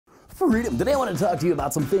Freedom. Today I want to talk to you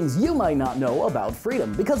about some things you might not know about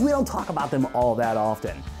Freedom because we don't talk about them all that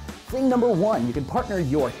often. Thing number one, you can partner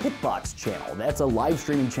your Hitbox channel. That's a live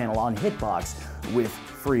streaming channel on Hitbox with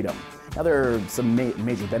Freedom. Now there are some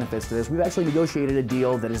major benefits to this. We've actually negotiated a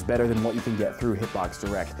deal that is better than what you can get through Hitbox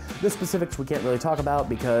Direct. The specifics we can't really talk about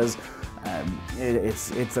because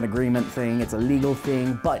it's an agreement thing, it's a legal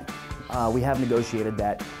thing, but we have negotiated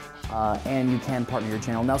that. And you can partner your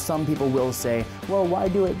channel. Now some people will say, well, why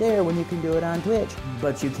do it there when you can do it on Twitch?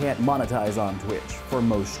 But you can't monetize on Twitch for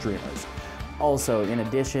most streamers. Also, in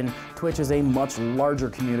addition, Twitch is a much larger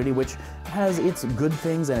community which has its good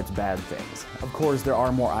things and its bad things. Of course, there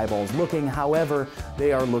are more eyeballs looking, however,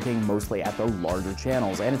 they are looking mostly at the larger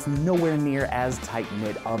channels, and it's nowhere near as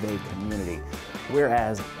tight-knit of a community.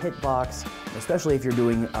 Whereas Hitbox, especially if you're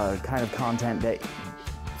doing a kind of content that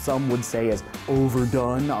some would say is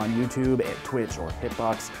overdone on YouTube, at Twitch, or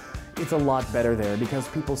Hitbox, it's a lot better there because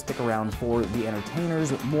people stick around for the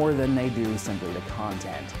entertainers more than they do simply the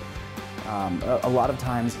content. A lot of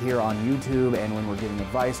times here on YouTube and when we're giving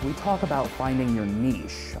advice, we talk about finding your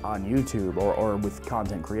niche on YouTube or with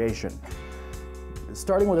content creation.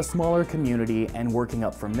 Starting with a smaller community and working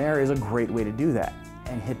up from there is a great way to do that,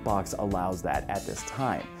 and Hitbox allows that at this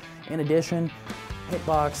time. In addition,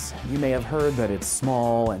 Hitbox, you may have heard that it's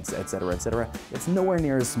small, etc., etc. It's nowhere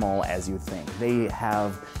near as small as you think. They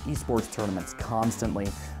have esports tournaments constantly.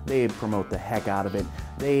 They promote the heck out of it.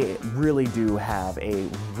 They really do have a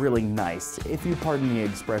really nice, if you pardon the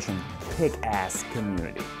expression, kick-ass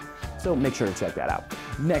community. So make sure to check that out.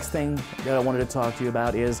 Next thing that I wanted to talk to you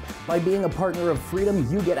about is, by being a partner of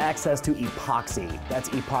Freedom, you get access to Epoxy. That's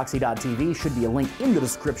epoxy.tv, should be a link in the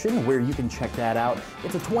description where you can check that out.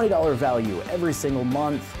 It's a $20 value every single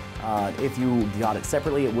month. If you got it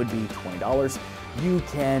separately, it would be $20. You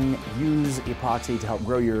can use Epoxy to help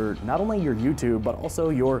grow not only your YouTube, but also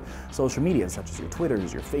your social media, such as your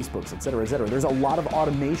Twitters, your Facebooks, etc., etc. There's a lot of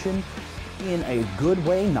automation in a good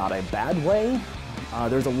way, not a bad way.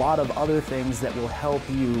 There's a lot of other things that will help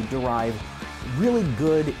you derive really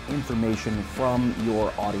good information from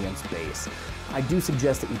your audience base. I do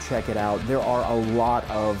suggest that you check it out. There are a lot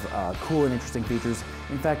of cool and interesting features.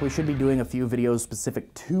 In fact, we should be doing a few videos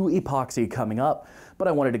specific to Epoxy coming up, but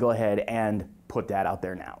I wanted to go ahead and put that out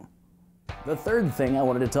there now. The third thing I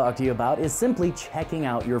wanted to talk to you about is simply checking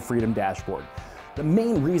out your Freedom dashboard. The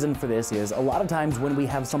main reason for this is a lot of times when we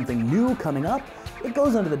have something new coming up, it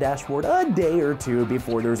goes onto the dashboard a day or two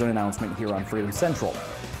before there's an announcement here on Freedom Central.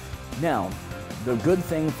 Now, the good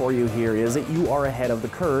thing for you here is that you are ahead of the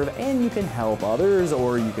curve and you can help others,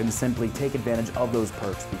 or you can simply take advantage of those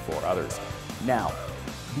perks before others. Now,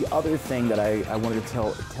 the other thing that I wanted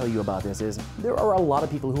to tell you about this is there are a lot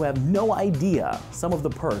of people who have no idea some of the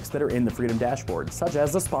perks that are in the Freedom dashboard, such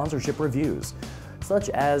as the sponsorship reviews, such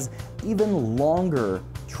as even longer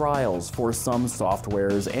trials for some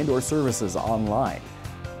softwares and or services online.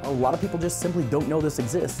 A lot of people just simply don't know this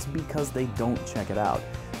exists because they don't check it out.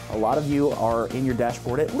 A lot of you are in your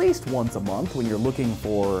dashboard at least once a month when you're looking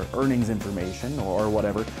for earnings information or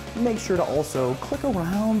whatever. Make sure to also click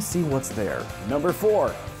around, see what's there. Number 4,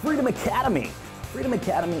 Freedom Academy. Freedom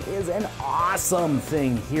Academy is an awesome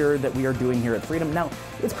thing here that we are doing here at Freedom. Now,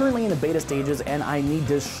 it's currently in the beta stages, and I need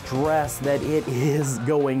to stress that it is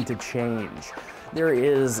going to change. There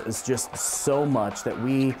is just so much that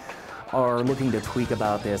we are looking to tweak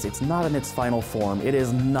about this. It's not in its final form. It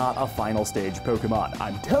is not a final stage Pokemon.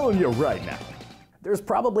 I'm telling you right now. There's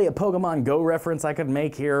probably a Pokemon Go reference I could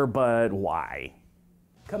make here, but why?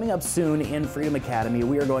 Coming up soon in Freedom Academy,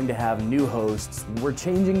 we are going to have new hosts. We're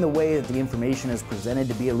changing the way that the information is presented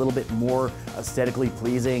to be a little bit more aesthetically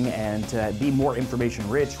pleasing and to be more information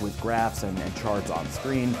rich with graphs and charts on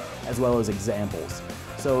screen, as well as examples.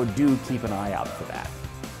 So do keep an eye out for that.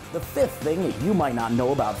 The fifth thing that you might not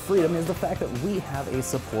know about Freedom is the fact that we have a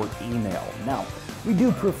support email. Now, we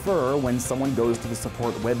do prefer when someone goes to the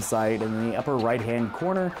support website, and in the upper right-hand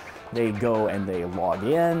corner, they go and they log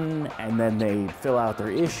in, and then they fill out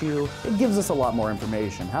their issue. It gives us a lot more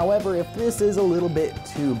information. However, if this is a little bit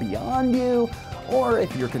too beyond you, or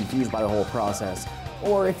if you're confused by the whole process,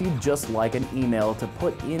 or if you'd just like an email to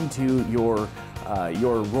put into your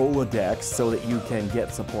Rolodex so that you can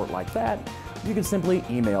get support like that, you can simply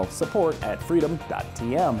email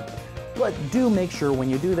support@freedom.tm. But do make sure when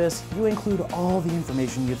you do this, you include all the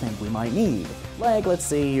information you think we might need. Like, let's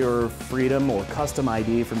say your Freedom or custom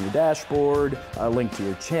ID from your dashboard, a link to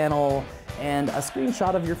your channel, and a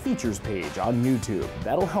screenshot of your features page on YouTube.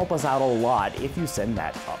 That'll help us out a lot if you send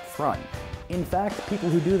that up front. In fact, people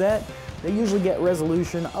who do that, they usually get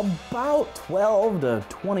resolution about 12 to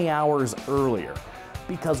 20 hours earlier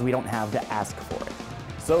because we don't have to ask for it.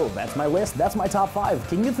 So that's my list, that's my top 5.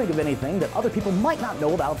 Can you think of anything that other people might not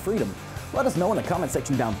know about freedom? Let us know in the comment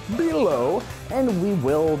section down below, and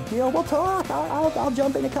we'll talk. I'll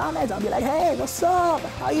jump in the comments. I'll be like, hey, what's up?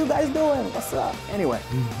 How you guys doing? What's up? Anyway,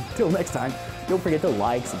 till next time, don't forget to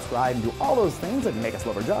like, subscribe, and do all those things that make us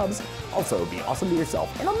love our jobs. Also, be awesome to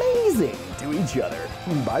yourself and amazing to each other.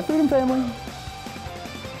 Bye, Freedom Family.